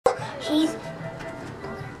He's...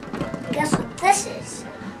 Guess what this is?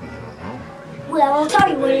 Well, I'll tell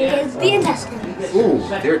you what it is. The intestines. Ooh,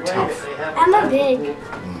 they're tough. And they're big.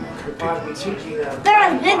 They're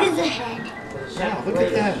as big as the head. Wow, look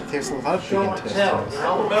at that. There's a lot of big intestines.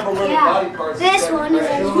 Yeah, this one is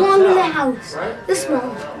as long as a house. The small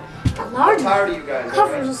one. The large one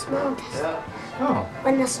covers the small intestine. Oh,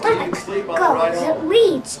 When the stomach goes, it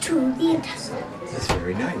leads to the intestine. that's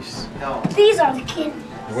very nice. These are the kidneys.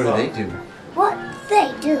 What do they do? What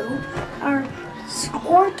they do are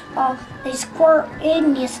they squirt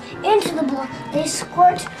into the blood. They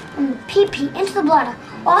squirt pee-pee into the bladder.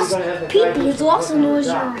 Also, pee-pee is also known as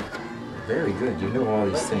urine. Very good. You know all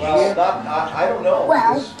these things. I don't know.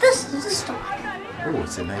 Well, this is the stomach. Oh,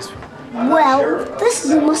 it's a nice one. Well, this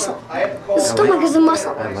is a muscle. The stomach is a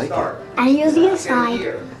muscle. I like it. And here's the inside.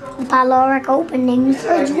 The pyloric openings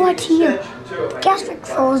is right here. Gastric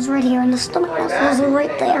flow is right here, and the stomach muscles are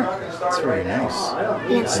right there. It's very nice.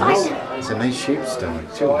 The inside. It's a nice shaped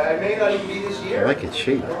stomach, too. I like its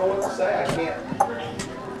shape.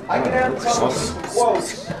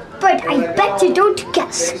 Awesome. But I bet you don't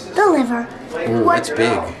guess the liver. Ooh, that's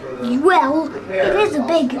big. Well, it is a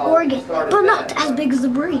big organ, but not as big as the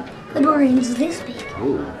brain. The brain's this big.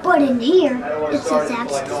 Ooh. But in here, it's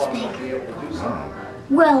that's this big.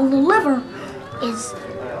 Well, the liver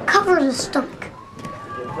covers the stomach.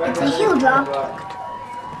 It's a huge object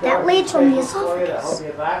that leads from the esophagus.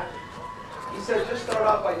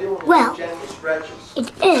 Well,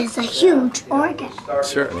 it is a huge organ. It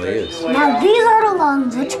certainly is. Now these are the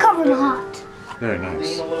lungs which cover the heart. Very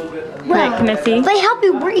nice. Well, Can I see? they help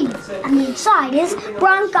you breathe. And the inside is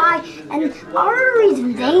bronchi and arteries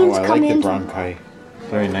and veins Oh, I come like the in. bronchi.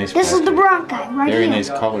 Very nice. This is the bronchi right Very here. nice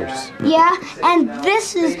colors. Yeah, and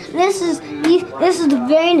this is the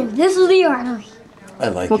vein and this is the artery. I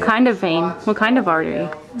like What it. kind of vein? What kind of artery?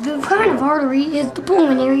 The kind of artery is the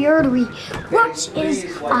pulmonary artery, which is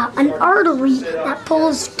an artery that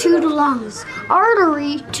pulls to the lungs.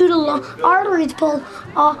 Arteries pull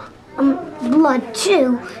blood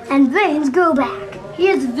too, and veins go back.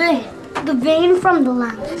 Here's the vein from the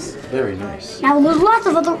lungs. Very nice. Now there's lots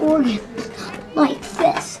of other organs, like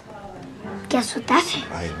this. Guess what that is?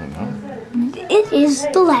 I don't know. It is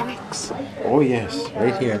the larynx. Oh yes,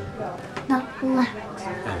 right here. The larynx.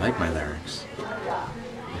 I like my larynx.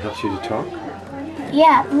 It helps you to talk?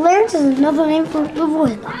 Yeah, larynx is another name for the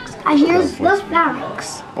voice box. And here's the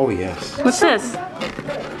pharynx. Oh yes. What's this?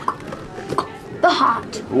 The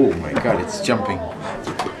heart. Oh my god, it's jumping.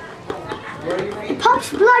 It pumps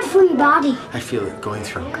blood through your body. I feel it going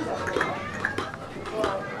through.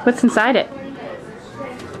 What's inside it?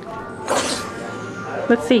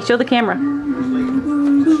 Let's see. Show the camera.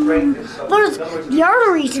 There's the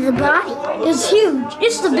artery to the body is huge.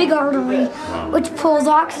 It's the big artery which pulls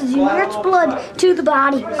oxygen, rich blood to the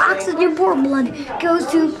body. Oxygen poor blood goes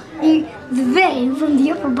to the vein from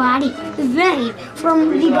the upper body. The vein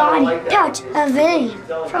from the body. Touch a vein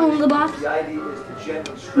from the body.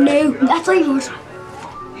 No, that's not yours.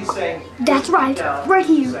 That's right. Right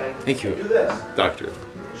here. Thank you, doctor.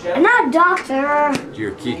 I'm not a doctor.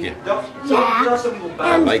 You're Keegan. Yeah.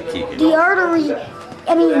 I And like Keegan.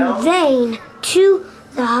 the vein to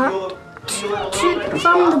the heart,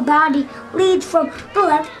 from the body, leads from the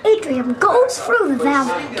left atrium, goes through the valve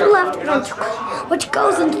to the left ventricle, which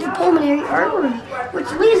goes into the pulmonary artery, which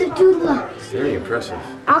leads it to the lungs. Very impressive.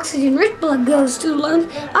 Oxygen-rich blood goes to the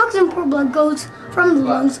lungs. Oxygen-poor blood goes from the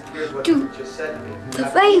lungs to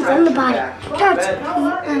the vein from the body.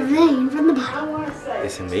 Touch the vein from the body.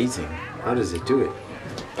 It's amazing. How does it do it?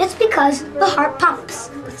 It's because the heart pumps.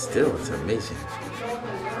 But still, it's amazing.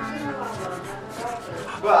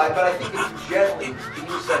 Well, but I think it's gently.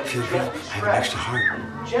 You said gently I have an extra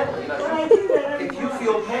heart. Gently. If you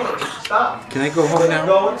feel pain, stop. Can I go home now?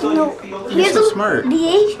 Go until No, you feel the here's so smart.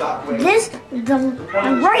 The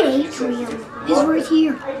right atrium is right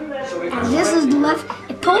here. And this is the left.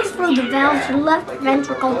 It pulls through the valve to the left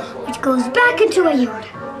ventricle, which goes back into a aorta.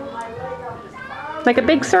 Like a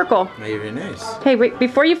big circle. Very nice. Hey, wait,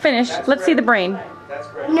 before you finish, let's see the brain.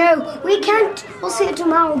 No, we can't. We'll see it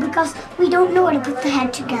tomorrow because we don't know how to put the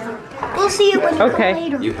head together. We'll see it when you Okay. come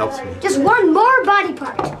later. You helped me. Just one more body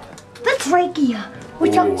part. The trachea,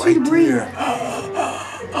 which helps you to breathe.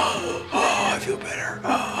 I feel better.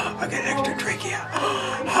 I got an extra trachea.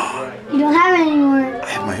 You don't have it anymore. I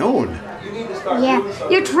have my own. Yeah,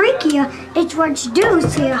 your trachea is what you do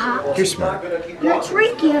to your heart. You're smart. Your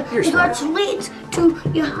trachea You're is smart. what leads to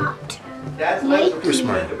your heart. Leads You're to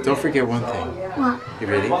smart. Don't forget one thing. what? You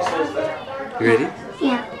ready? You ready?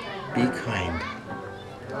 Yeah. Be kind.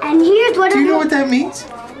 And here's what Do it you know is. what that means?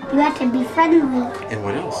 You have to be friendly. And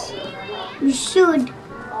what else? You should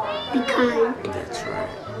be kind. That's right.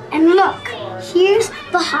 And look, here's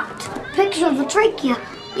the heart. Picture of the trachea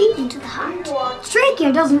leading to the heart.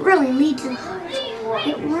 Trachea doesn't really lead to the heart.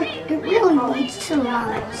 It really leads to the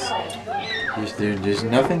lungs. There's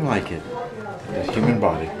nothing like it. The human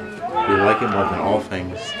body. We like it more than all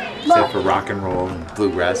things, except for rock and roll and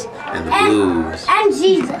bluegrass and the blues. And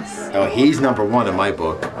Jesus. Oh, he's number one in my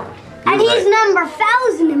book. And he's number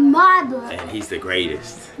 1,000 in my book. And he's the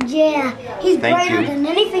greatest. Yeah, he's Thank greater you. than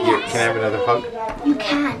anything Here, else. can I have another hug? You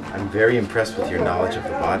can. I'm very impressed with your knowledge of the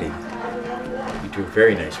body. You do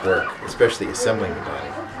very nice work, especially assembling the body.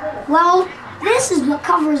 Well, this is what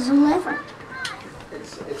covers the liver.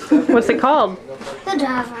 What's it called? The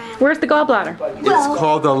diaphragm. Where's the gallbladder? Well,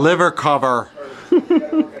 called the liver cover.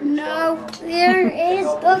 no, there is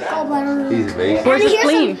the gallbladder. He's amazing. Where's the And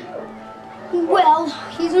here's spleen? Well,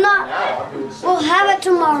 he's not. We'll have it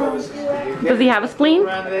tomorrow. Does he have a spleen?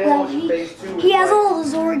 Well, he has all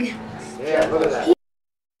his organs.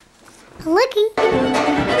 Licky.